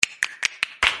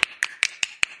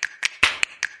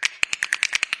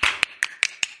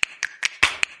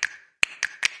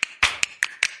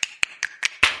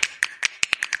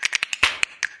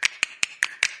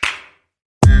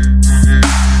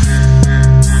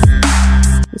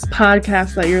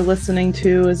podcast that you're listening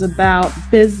to is about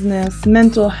business,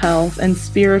 mental health, and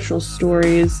spiritual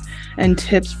stories and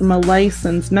tips from a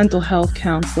licensed mental health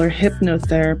counselor,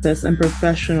 hypnotherapist, and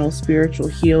professional spiritual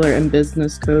healer and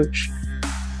business coach.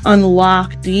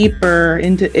 Unlock deeper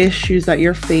into issues that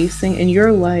you're facing in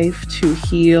your life to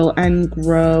heal and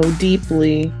grow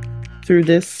deeply through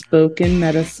this spoken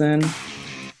medicine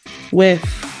with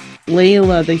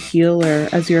Layla the Healer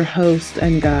as your host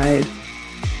and guide.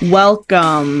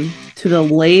 Welcome to the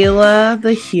Layla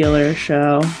the Healer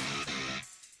Show.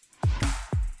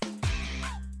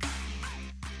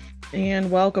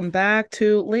 And welcome back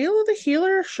to Layla the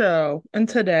Healer Show. And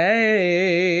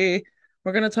today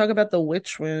we're going to talk about the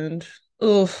witch wound.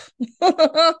 Oof.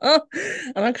 I'm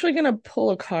actually going to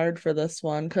pull a card for this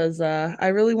one because I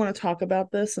really want to talk about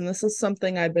this. And this is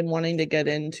something I've been wanting to get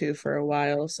into for a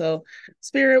while. So,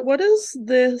 Spirit, what does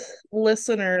the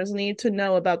listeners need to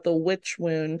know about the witch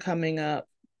wound coming up?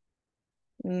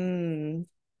 A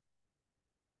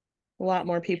lot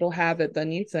more people have it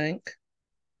than you think.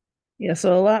 Yeah,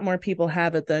 so a lot more people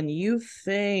have it than you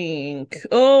think.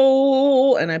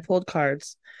 Oh, and I pulled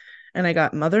cards. And I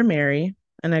got Mother Mary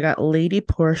and I got Lady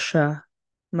Portia.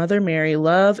 Mother Mary,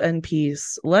 love and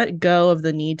peace. Let go of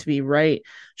the need to be right.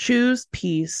 Choose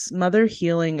peace. Mother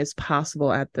healing is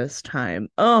possible at this time.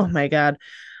 Oh my God.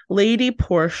 Lady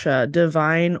Portia,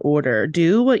 divine order.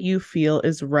 Do what you feel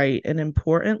is right. An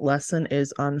important lesson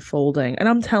is unfolding. And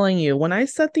I'm telling you, when I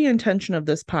set the intention of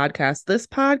this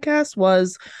podcast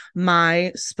was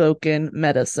my spoken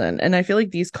medicine. And I feel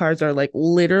like these cards are like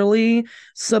literally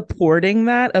supporting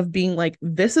that of being like,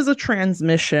 this is a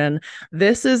transmission.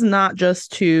 This is not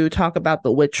just to talk about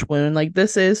the witch wound. Like,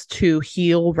 this is to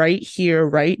heal right here,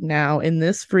 right now, in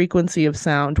this frequency of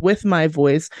sound with my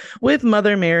voice, with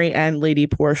Mother Mary and Lady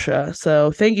Portia.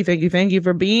 So thank you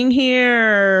for being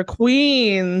here,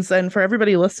 queens, and for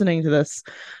everybody listening to this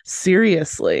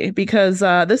seriously, because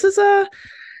this is a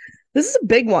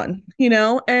big one, you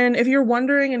know? And if you're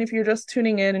wondering, and if you're just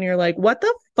tuning in and you're like, what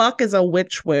the fuck is a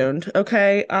witch wound?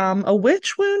 Okay. A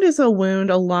witch wound is a wound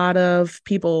a lot of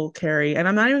people carry. And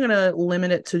I'm not even going to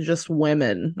limit it to just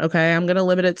women. Okay. I'm going to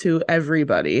limit it to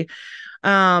everybody.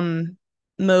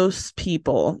 Most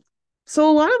people. So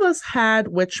a lot of us had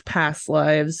witch past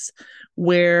lives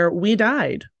where we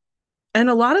died. And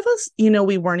a lot of us,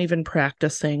 we weren't even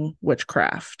practicing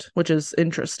witchcraft, which is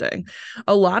interesting.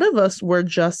 A lot of us were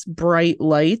just bright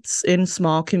lights in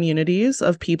small communities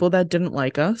of people that didn't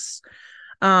like us.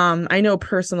 I know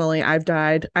personally,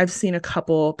 I've seen a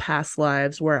couple past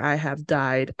lives where I have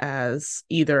died as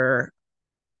either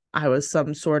I was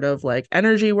some sort of like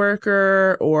energy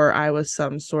worker, or I was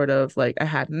some sort of like, I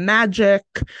had magic,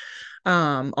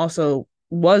 also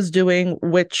was doing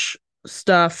witch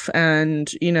stuff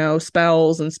and,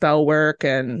 spells and spell work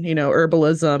and,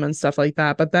 herbalism and stuff like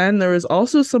that. But then there was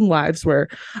also some lives where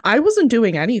I wasn't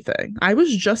doing anything. I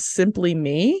was just simply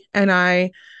me. And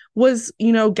I was,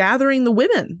 gathering the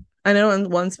women. I know in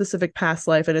one specific past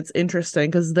life, and it's interesting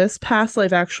because this past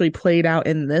life actually played out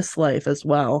in this life as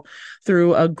well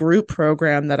through a group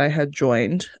program that I had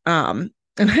joined.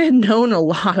 And I had known a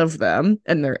lot of them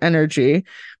and their energy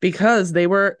because they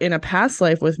were in a past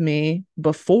life with me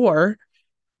before.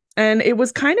 And it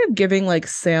was kind of giving like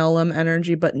Salem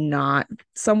energy, but not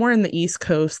somewhere in the East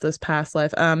Coast this past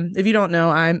life. If you don't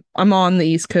know, I'm on the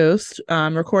East Coast,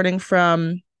 recording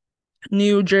from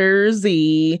New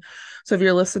Jersey. So if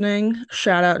you're listening,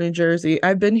 shout out New Jersey.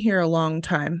 I've been here a long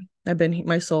time.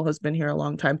 My soul has been here a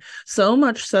long time. So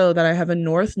much so that I have a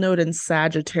North Node in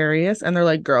Sagittarius, and they're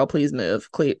like, girl, please move.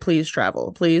 Please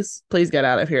travel. Please get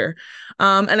out of here.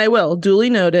 And I will. Duly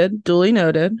noted.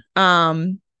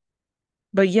 But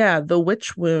yeah, the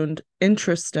witch wound,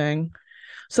 interesting.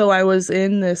 So I was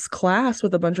in this class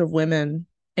with a bunch of women,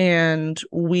 and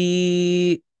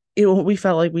we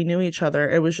felt like we knew each other.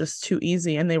 It was just too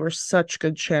easy, and they were such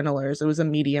good channelers. It was a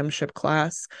mediumship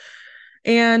class.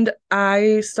 And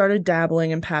I started dabbling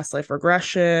in past life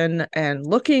regression and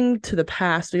looking to the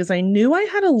past because I knew I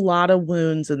had a lot of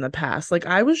wounds in the past. Like,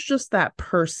 I was just that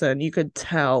person. You could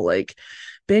tell, like,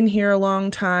 been here a long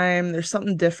time. There's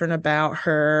something different about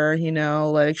her,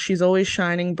 like she's always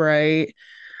shining bright.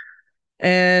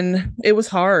 And it was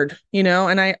hard,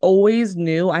 and I always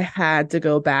knew I had to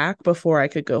go back before I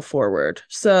could go forward.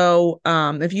 So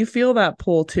if you feel that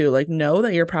pull too, like, know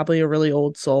that you're probably a really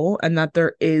old soul and that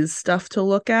there is stuff to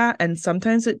look at. And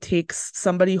sometimes it takes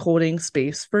somebody holding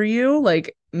space for you,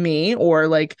 like me, or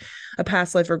like a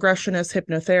past life regressionist,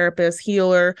 hypnotherapist,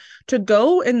 healer, to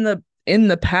go in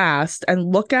the past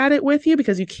and look at it with you,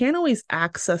 because you can't always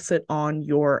access it on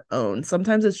your own.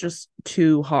 Sometimes it's just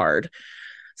too hard.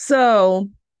 So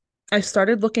I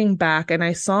started looking back and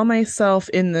I saw myself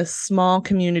in this small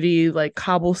community, like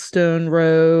cobblestone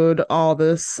road, all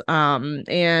this.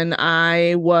 And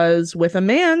I was with a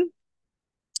man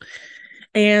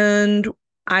and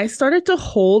I started to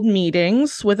hold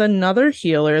meetings with another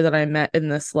healer that I met in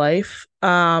this life.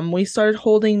 We started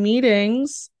holding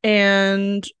meetings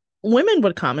and women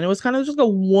would come and it was kind of just a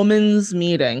woman's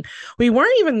meeting. We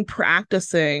weren't even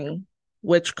practicing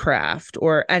witchcraft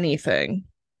or anything.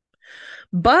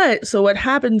 But so what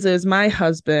happens is my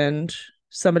husband,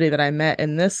 somebody that I met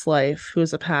in this life,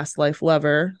 who's a past life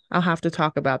lover, I'll have to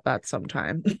talk about that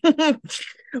sometime.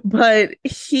 But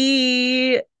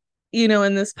in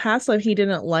this past life, he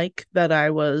didn't like that I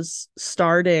was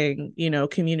starting,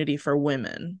 community for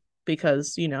women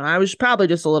because, I was probably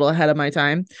just a little ahead of my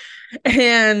time.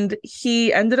 And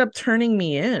he ended up turning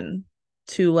me in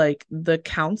to like the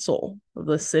council of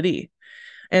the city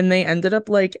and they ended up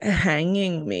like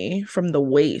hanging me from the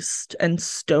waist and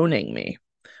stoning me,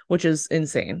 which is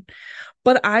insane.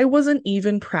 But I wasn't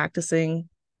even practicing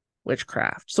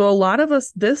witchcraft. So a lot of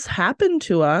us, this happened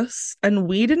to us and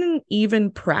we didn't even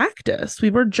practice. We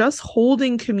were just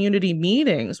holding community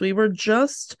meetings. We were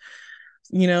just,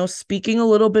 speaking a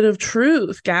little bit of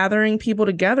truth, gathering people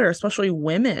together, especially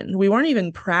women. We weren't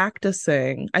even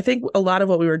practicing. I think a lot of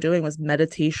what we were doing was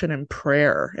meditation and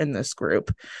prayer in this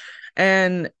group.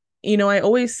 And, I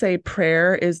always say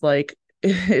prayer is like,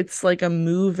 it's like a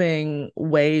moving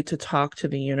way to talk to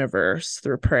the universe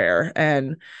through prayer.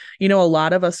 And, a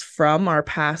lot of us from our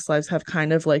past lives have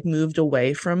kind of like moved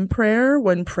away from prayer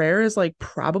when prayer is like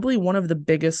probably one of the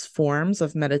biggest forms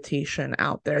of meditation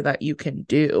out there that you can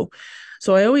do.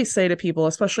 So I always say to people,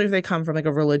 especially if they come from like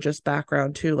a religious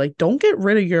background too, like don't get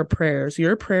rid of your prayers.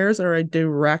 Your prayers are a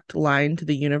direct line to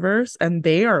the universe and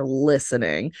they are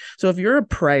listening. So if you're a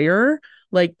prayer,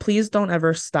 like please don't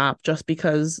ever stop just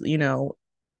because,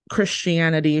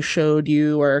 Christianity showed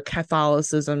you or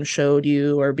Catholicism showed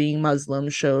you or being Muslim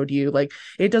showed you. Like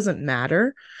it doesn't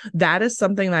matter. That is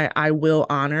something that I will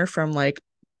honor from like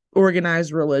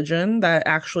organized religion that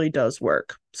actually does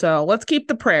work. So let's keep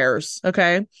the prayers,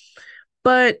 okay?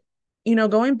 But,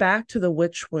 going back to the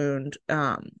witch wound,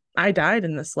 I died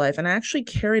in this life and I actually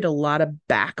carried a lot of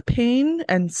back pain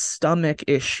and stomach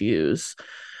issues.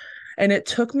 And it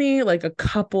took me like a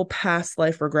couple past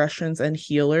life regressions and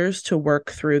healers to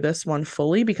work through this one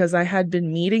fully because I had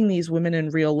been meeting these women in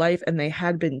real life and they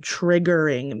had been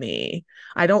triggering me.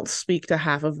 I don't speak to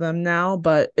half of them now,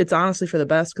 but it's honestly for the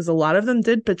best because a lot of them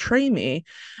did betray me.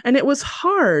 And it was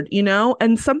hard,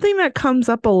 And something that comes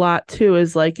up a lot too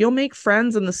is like you'll make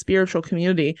friends in the spiritual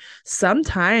community.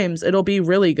 Sometimes it'll be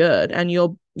really good and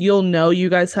you'll know you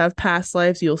guys have past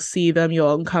lives, you'll see them,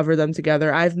 you'll uncover them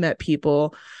together. I've met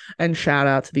people and shout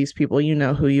out to these people, you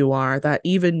know who you are, that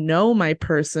even know my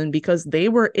person because they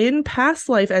were in past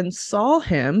life and saw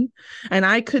him. And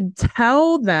I could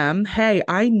tell them, hey,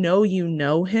 I know you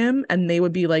know him. And they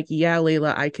would be like, yeah,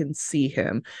 Layla, I can see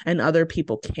him. And other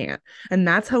people can't. And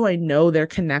that's how I know they're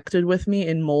connected with me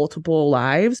in multiple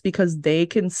lives because they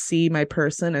can see my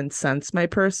person and sense my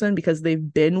person because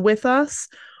they've been with us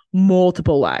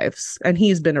multiple lives and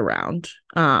he's been around.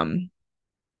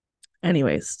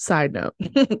 Anyways, side note.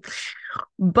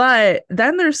 But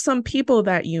then there's some people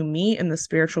that you meet in the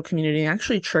spiritual community and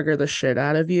actually trigger the shit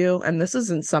out of you. And this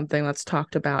isn't something that's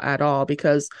talked about at all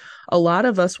because a lot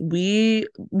of us we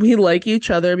like each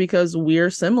other because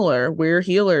we're similar. We're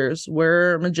healers,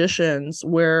 we're magicians,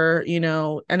 we're,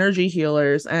 energy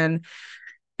healers. And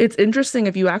it's interesting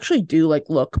if you actually do like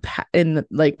look in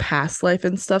like past life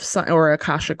and stuff or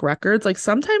Akashic records, like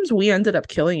sometimes we ended up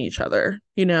killing each other,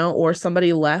 or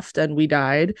somebody left and we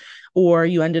died, or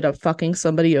you ended up fucking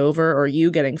somebody over or you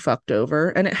getting fucked over.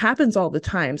 And it happens all the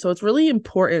time. So it's really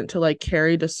important to like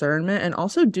carry discernment and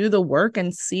also do the work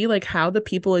and see like how the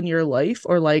people in your life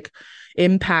are like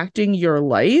impacting your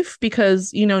life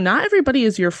because not everybody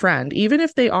is your friend even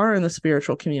if they are in the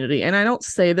spiritual community. And I don't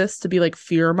say this to be like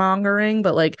fear mongering,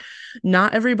 but like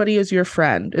not everybody is your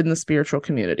friend in the spiritual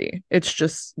community. It's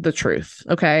just the truth.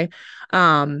 Okay.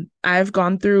 I've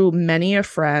gone through many of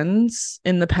friends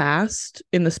in the past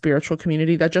in the spiritual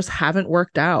community that just haven't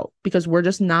worked out because we're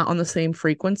just not on the same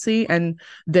frequency and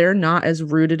they're not as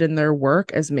rooted in their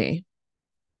work as me.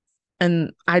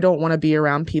 And I don't want to be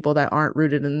around people that aren't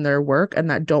rooted in their work and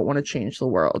that don't want to change the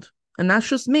world. And that's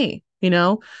just me.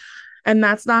 And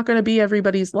that's not going to be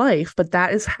everybody's life, but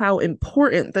that is how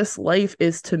important this life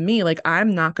is to me. Like,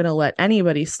 I'm not going to let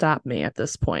anybody stop me at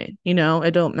this point.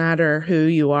 It don't matter who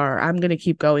you are. I'm going to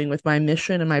keep going with my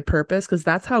mission and my purpose because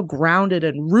that's how grounded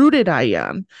and rooted I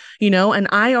am. And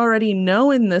I already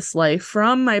know in this life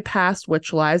from my past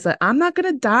witch lives that I'm not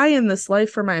going to die in this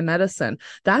life for my medicine.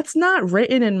 That's not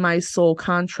written in my soul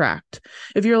contract.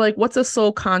 If you're like, what's a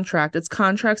soul contract? It's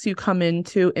contracts you come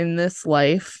into in this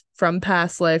life from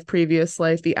past life, previous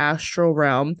life, the astral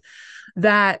realm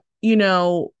that,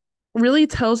 really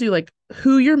tells you like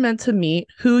who you're meant to meet,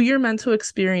 who you're meant to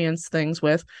experience things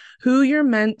with, who you're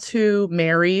meant to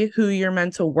marry, who you're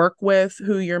meant to work with,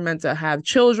 who you're meant to have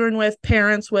children with,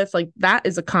 parents with. Like that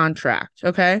is a contract,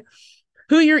 okay?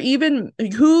 Who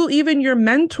even your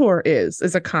mentor is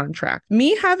a contract.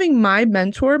 Me having my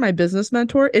mentor, my business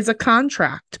mentor, is a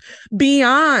contract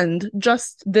beyond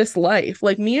just this life.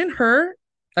 Like me and her,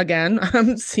 again,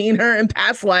 I'm seeing her in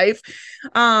past life.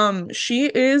 She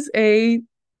is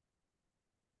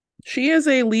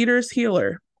a leader's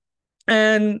healer,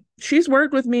 and she's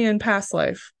worked with me in past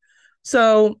life.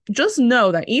 So just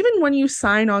know that even when you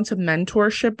sign on to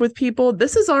mentorship with people,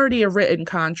 this is already a written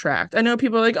contract. I know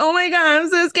people are like, oh my God, I'm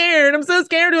so scared. I'm so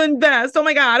scared to invest. Oh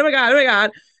my God, oh my God, oh my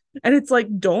God. And it's like,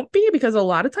 don't be, because a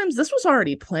lot of times this was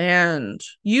already planned.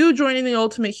 You joining the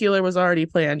Ultimate Healer was already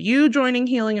planned. You joining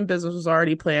Healing in Business was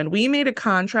already planned. We made a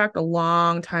contract a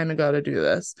long time ago to do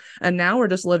this. And now we're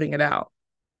just living it out.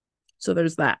 So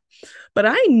there's that. But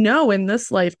I know in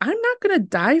this life, I'm not going to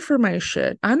die for my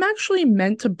shit. I'm actually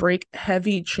meant to break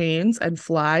heavy chains and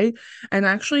fly and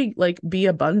actually like be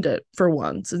abundant for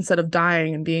once instead of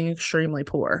dying and being extremely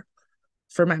poor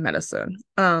for my medicine.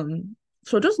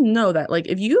 So just know that like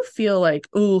if you feel like,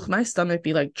 ooh, my stomach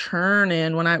be like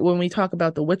churning when we talk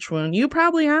about the witch wound, you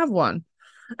probably have one.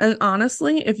 And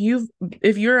honestly, if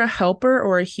you're a helper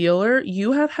or a healer,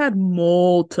 you have had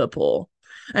multiple.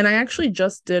 And I actually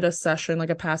just did a session,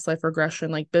 like a past life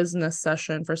regression, like business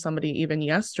session for somebody even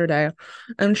yesterday.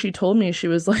 And she told me, she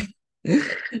was like,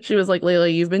 she was like,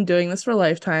 Layla, you've been doing this for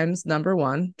lifetimes. Number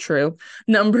one, true.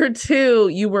 Number two,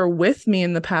 you were with me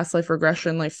in the past life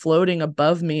regression, like floating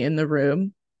above me in the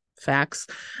room. Facts.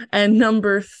 And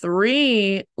number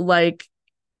three, like,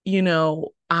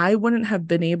 I wouldn't have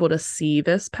been able to see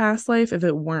this past life if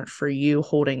it weren't for you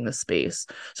holding the space.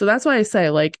 So that's why I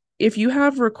say, like, if you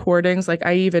have recordings, like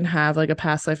I even have like a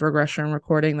past life regression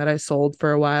recording that I sold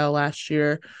for a while last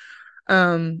year,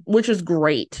 which is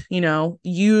great,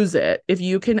 use it. If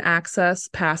you can access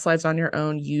past lives on your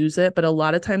own, use it. But a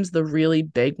lot of times the really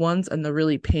big ones and the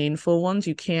really painful ones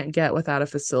you can't get without a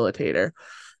facilitator.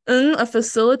 A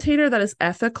facilitator that is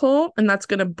ethical and that's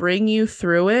going to bring you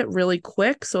through it really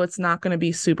quick, so it's not going to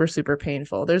be super super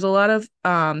painful. There's a lot of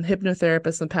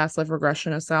hypnotherapists and past life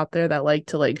regressionists out there that like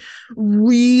to like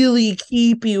really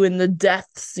keep you in the death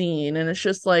scene, and it's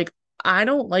just like, I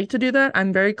don't like to do that.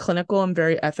 I'm very clinical and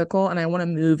very ethical, and I want to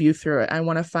move you through it. I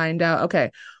want to find out,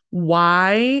 okay,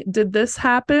 why did this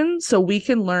happen? So we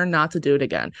can learn not to do it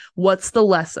again. What's the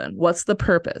lesson? What's the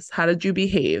purpose? How did you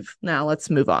behave? Now let's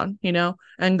move on,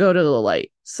 and go to the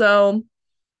light. So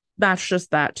that's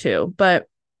just that too. But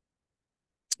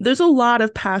there's a lot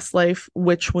of past life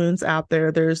witch wounds out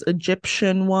there. There's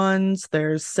Egyptian ones,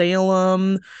 there's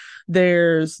Salem,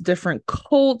 there's different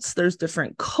cults, there's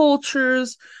different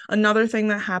cultures. Another thing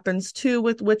that happens too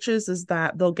with witches is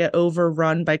that they'll get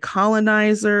overrun by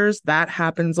colonizers. That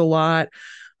happens a lot.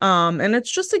 And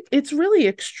it's just like, it's really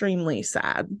extremely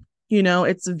sad.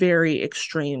 It's very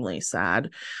extremely sad.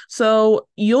 So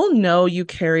you'll know you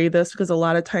carry this because a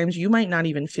lot of times you might not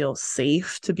even feel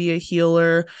safe to be a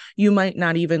healer. You might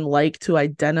not even like to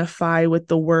identify with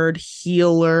the word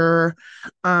healer.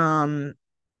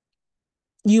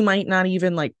 You might not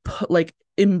even like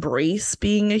embrace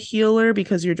being a healer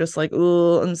because you're just like,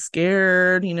 oh, I'm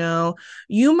scared.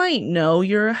 You might know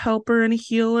you're a helper and a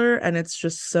healer and it's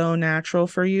just so natural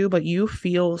for you, but you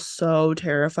feel so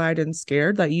terrified and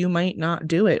scared that you might not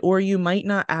do it, or you might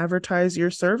not advertise your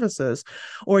services,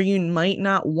 or you might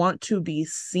not want to be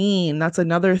seen. That's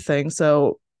another thing.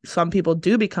 So some people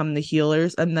do become the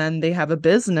healers and then they have a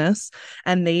business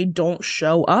and they don't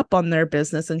show up on their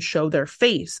business and show their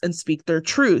face and speak their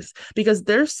truth because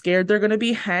they're scared they're going to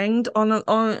be hanged on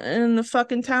in the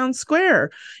fucking town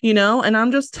square, and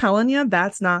I'm just telling you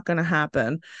that's not going to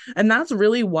happen. And that's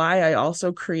really why I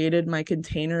also created my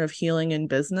container of healing in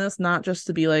business, not just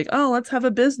to be like, oh, let's have a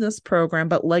business program,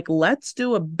 but like, let's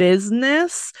do a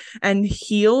business and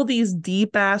heal these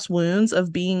deep ass wounds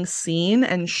of being seen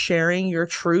and sharing your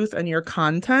truth and your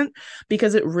content,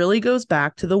 because it really goes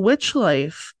back to the witch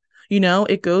life.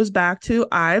 It goes back to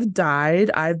I've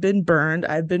died, I've been burned,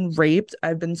 I've been raped,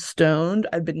 I've been stoned,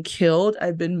 I've been killed,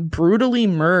 I've been brutally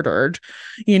murdered,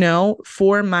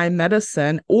 for my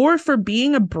medicine or for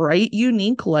being a bright,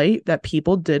 unique light that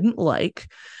people didn't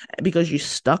like because you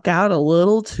stuck out a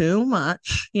little too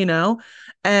much,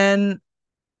 and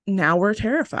now we're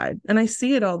terrified. And I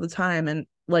see it all the time. And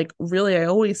like, really, I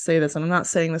always say this, and I'm not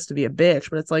saying this to be a bitch,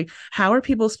 but it's like, how are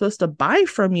people supposed to buy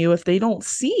from you if they don't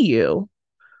see you?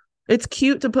 It's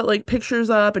cute to put like pictures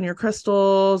up and your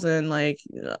crystals and like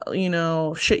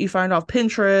shit you find off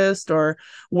Pinterest or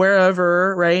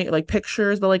wherever, right? Like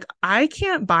pictures, but like I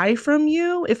can't buy from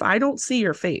you if I don't see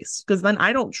your face, because then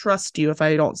I don't trust you if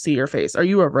I don't see your face. Are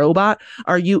you a robot?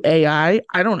 Are you AI?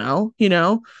 I don't know.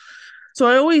 So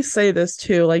I always say this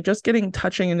too, like just getting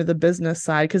touching into the business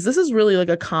side, because this is really like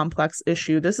a complex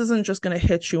issue. This isn't just going to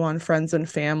hit you on friends and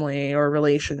family or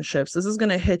relationships. This is going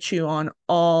to hit you on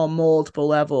all multiple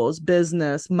levels,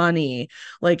 business, money.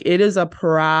 Like it is a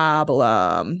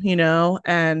problem,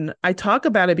 And I talk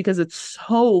about it because it's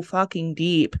so fucking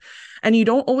deep. And you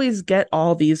don't always get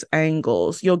all these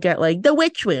angles. You'll get like the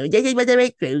witch wound. This is what the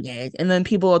witch wound is. And then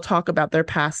people will talk about their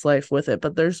past life with it.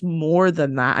 But there's more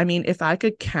than that. I mean, if I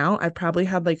could count, I probably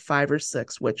had like 5 or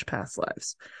 6 witch past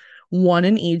lives. One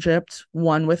in Egypt,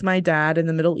 one with my dad in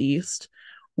the Middle East,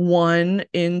 one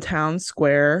in town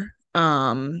square.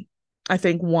 I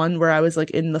think one where I was like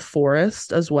in the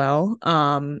forest as well.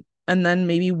 And then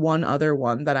maybe one other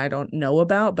one that I don't know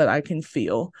about, but I can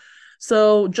feel.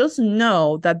 So just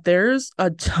know that there's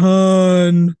a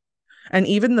ton, and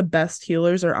even the best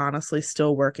healers are honestly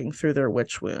still working through their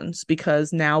witch wounds,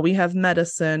 because now we have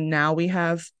medicine. Now we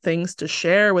have things to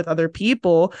share with other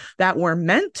people that we're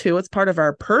meant to. It's part of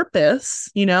our purpose,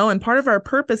 and part of our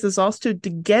purpose is also to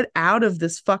get out of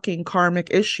this fucking karmic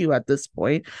issue at this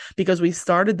point, because we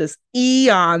started this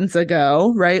eons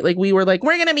ago, right? Like we were like,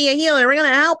 we're going to be a healer. We're going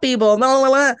to help people. Blah, blah,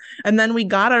 blah. And then we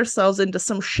got ourselves into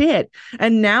some shit.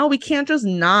 And now we can't just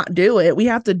not do it. We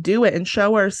have to do it and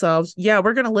show ourselves, yeah,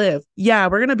 we're going to live. Yeah,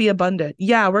 we're going to be abundant.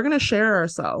 Yeah, we're going to share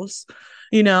ourselves,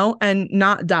 and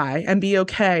not die and be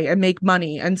okay and make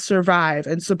money and survive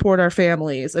and support our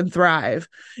families and thrive.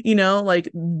 Like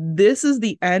this is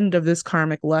the end of this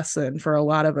karmic lesson for a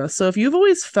lot of us. So if you've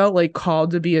always felt like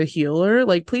called to be a healer,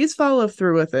 like please follow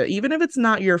through with it. Even if it's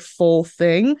not your full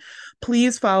thing,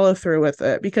 please follow through with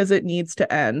it, because it needs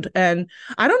to end. And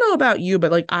I don't know about you,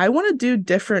 but like I want to do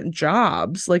different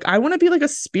jobs. Like I want to be like a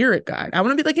spirit guide. I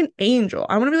want to be like an angel.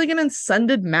 I want to be like an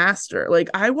ascended master. Like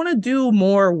I want to do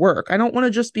more work. I don't want to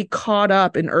just be caught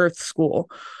up in earth school.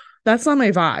 That's not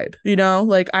my vibe,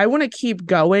 Like I want to keep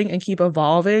going and keep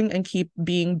evolving and keep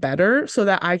being better so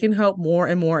that I can help more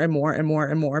and more and more and more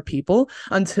and more people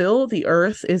until the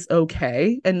earth is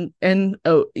okay and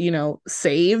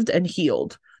saved and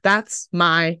healed. That's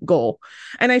my goal.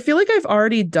 And I feel like I've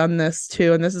already done this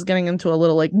too. And this is getting into a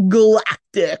little like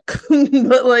galactic,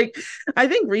 but like I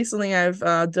think recently I've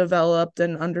developed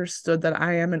and understood that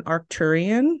I am an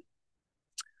Arcturian,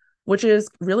 which is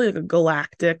really like a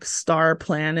galactic star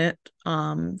planet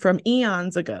from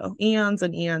eons ago, eons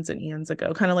and eons and eons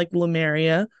ago, kind of like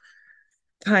Lemuria,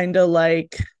 kind of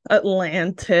like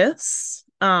Atlantis.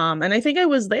 And I think I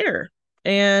was there.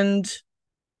 And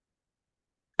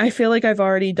I feel like I've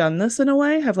already done this in a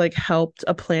way, have like helped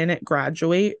a planet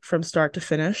graduate from start to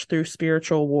finish through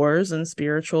spiritual wars and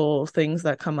spiritual things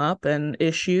that come up and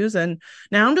issues. And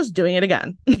now I'm just doing it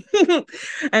again.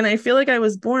 And I feel like I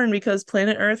was born because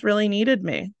planet Earth really needed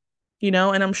me. And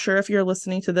I'm sure if you're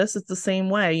listening to this, it's the same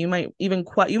way. You might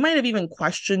have even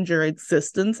questioned your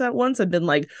existence at once and been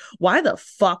like, why the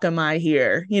fuck am I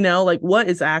here? Like what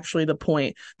is actually the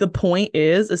point? The point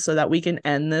is so that we can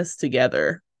end this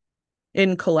together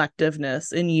in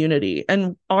collectiveness, in unity.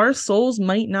 And our souls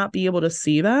might not be able to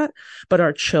see that, but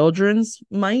our children's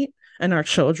might, and our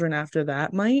children after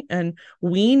that might. And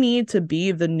we need to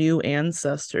be the new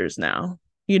ancestors now.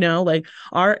 Like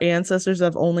our ancestors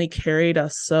have only carried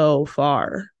us so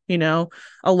far.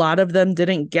 A lot of them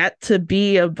didn't get to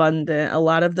be abundant. A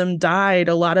lot of them died.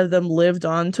 A lot of them lived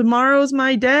on tomorrow's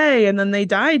my day and then they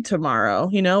died tomorrow,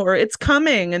 or it's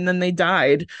coming and then they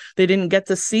died. They didn't get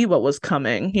to see what was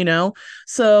coming.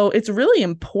 So it's really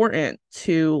important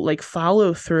to like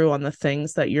follow through on the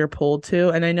things that you're pulled to.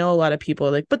 And I know a lot of people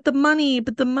are like, but the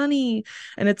money.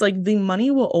 And it's like the money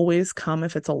will always come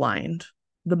if it's aligned.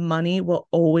 The money will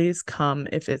always come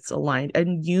if it's aligned.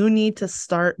 And you need to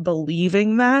start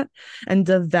believing that and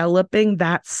developing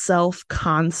that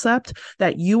self-concept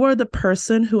that you are the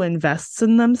person who invests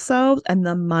in themselves and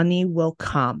the money will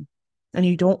come. And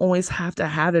you don't always have to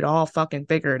have it all fucking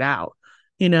figured out,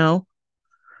 you know?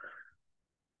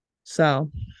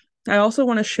 So I also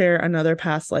want to share another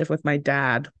past life with my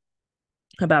dad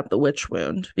about the witch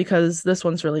wound because this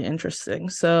one's really interesting.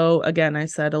 So, again, I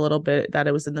said a little bit that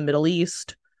it was in the Middle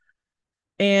East.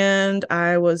 And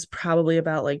I was probably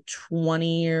about like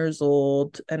 20 years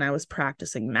old and I was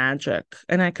practicing magic.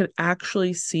 And I could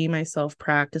actually see myself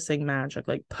practicing magic,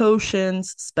 like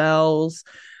potions, spells,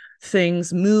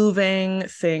 things moving,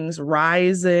 things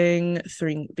rising,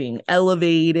 being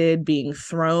elevated, being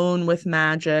thrown with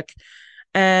magic.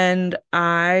 And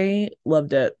I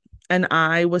loved it. And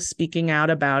I was speaking out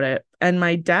about it. And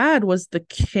my dad was the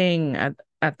king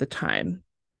at the time.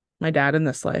 My dad in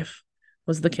this life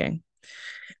was the king.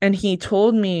 And he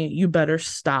told me, you better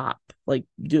stop like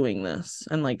doing this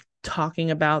and like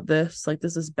talking about this. Like,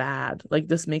 this is bad. Like,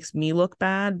 this makes me look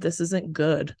bad. This isn't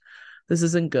good. This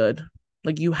isn't good.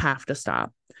 Like, you have to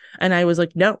stop. And I was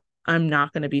like, no, I'm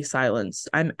not going to be silenced.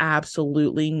 I'm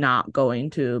absolutely not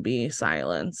going to be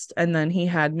silenced. And then he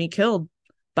had me killed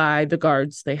by the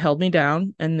guards. They held me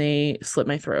down and they slit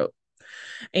my throat.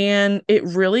 And it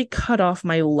really cut off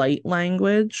my light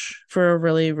language for a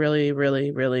really, really,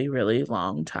 really, really, really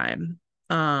long time.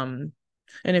 Um,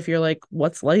 and if you're like,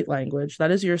 what's light language?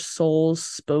 That is your soul's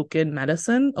spoken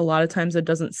medicine. A lot of times it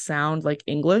doesn't sound like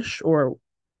English or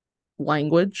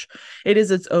language. It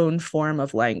is its own form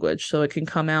of language. So it can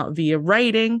come out via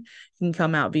writing, it can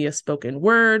come out via spoken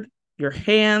word, your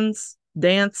hands,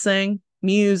 dancing,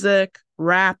 music,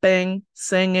 rapping,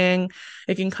 singing.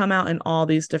 It can come out in all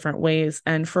these different ways.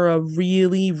 And for a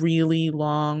really, really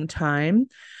long time,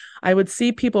 I would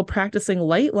see people practicing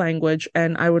light language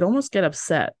and I would almost get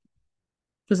upset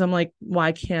because I'm like,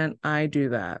 why can't I do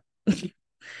that?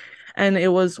 And it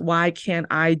was, why can't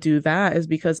I do that? Is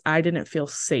because I didn't feel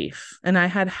safe. And I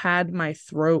had my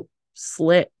throat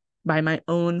slit by my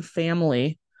own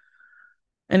family.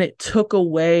 And it took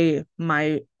away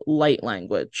my light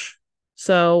language.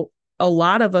 So, a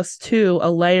lot of us, too, a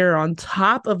layer on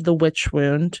top of the witch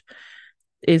wound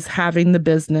is having the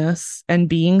business and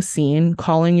being seen,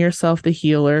 calling yourself the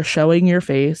healer, showing your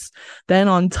face. Then,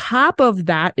 on top of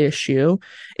that issue,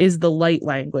 is the light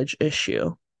language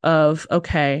issue of,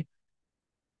 okay,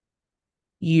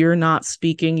 you're not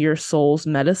speaking your soul's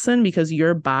medicine because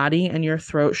your body and your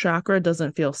throat chakra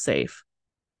doesn't feel safe.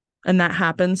 And that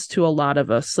happens to a lot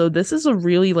of us. So this is a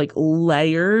really like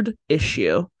layered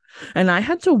issue. And I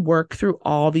had to work through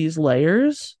all these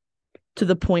layers to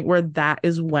the point where that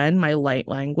is when my light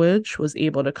language was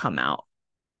able to come out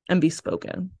and be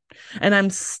spoken. And I'm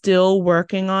still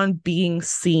working on being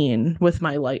seen with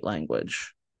my light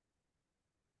language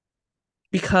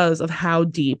because of how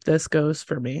deep this goes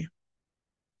for me.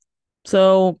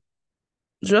 So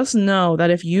just know that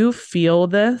if you feel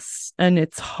this and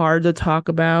it's hard to talk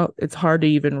about, it's hard to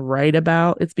even write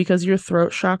about, it's because your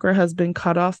throat chakra has been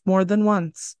cut off more than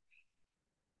once.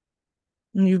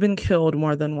 And you've been killed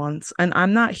more than once. And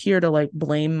I'm not here to like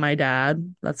blame my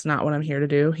dad. That's not what I'm here to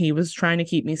do. He was trying to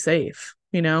keep me safe,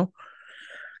 you know?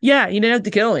 Yeah, he didn't have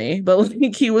to kill me, but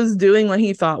like he was doing what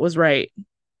he thought was right.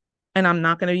 And I'm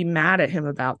not going to be mad at him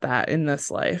about that in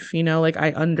this life. You know, like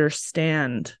I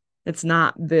understand it's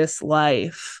not this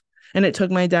life. And it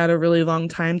took my dad a really long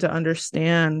time to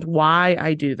understand why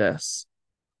I do this.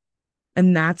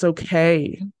 And that's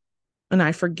okay. And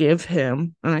I forgive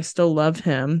him and I still love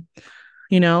him.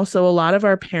 You know, so a lot of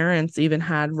our parents even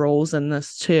had roles in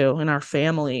this too, in our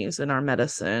families, in our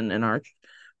medicine, in our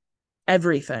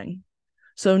everything.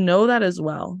 So know that as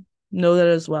well. Know that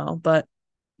as well. But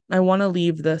I want to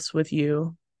leave this with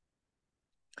you.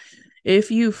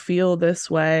 If you feel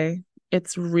this way,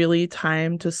 it's really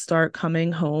time to start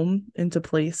coming home into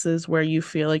places where you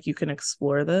feel like you can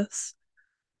explore this.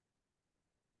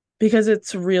 Because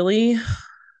it's really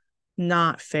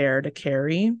not fair to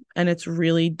carry and it's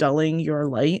really dulling your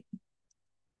light.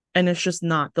 And it's just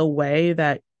not the way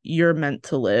that you're meant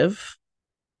to live.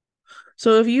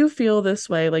 So if you feel this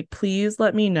way, like, please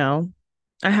let me know.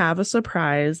 I have a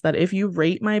surprise that if you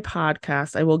rate my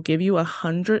podcast, I will give you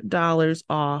 $100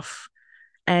 off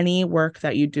any work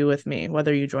that you do with me,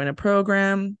 whether you join a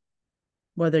program,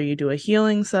 whether you do a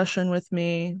healing session with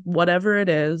me, whatever it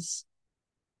is,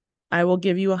 I will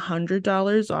give you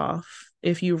 $100 off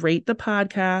if you rate the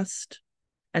podcast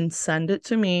and send it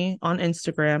to me on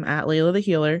Instagram at Layla the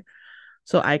Healer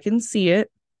so I can see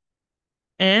it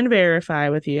and verify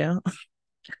with you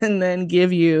and then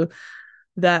give you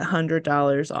that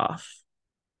 $100 off.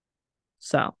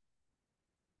 So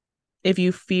if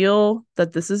you feel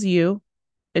that this is you,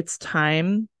 it's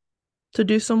time to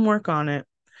do some work on it.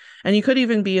 And you could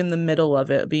even be in the middle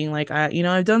of it, being like,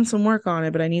 I've done some work on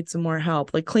it, but I need some more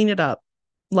help. Like, clean it up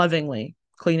lovingly,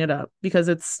 clean it up because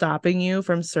it's stopping you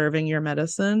from serving your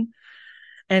medicine.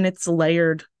 and it's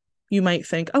layered. You might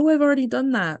think, oh, I've already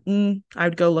done that.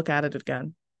 I'd go look at it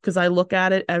again because I look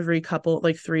at it every couple,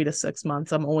 like 3 to 6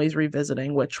 months. I'm always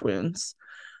revisiting witch wounds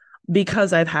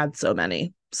because I've had so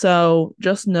many. So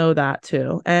just know that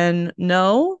too. And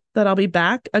know that I'll be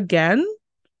back again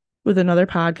with another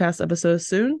podcast episode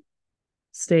soon.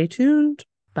 Stay tuned.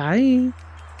 Bye.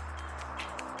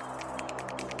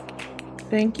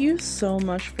 Thank you so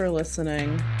much for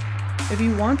listening. If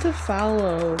you want to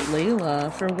follow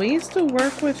Layla for ways to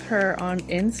work with her on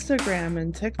Instagram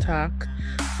and TikTok,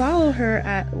 follow her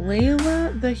at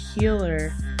Layla the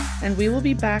Healer. And we will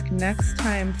be back next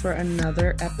time for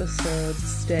another episode.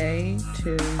 Stay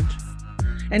tuned.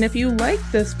 And if you like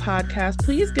this podcast,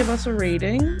 please give us a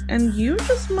rating, and you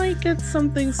just might get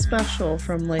something special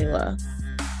from Layla.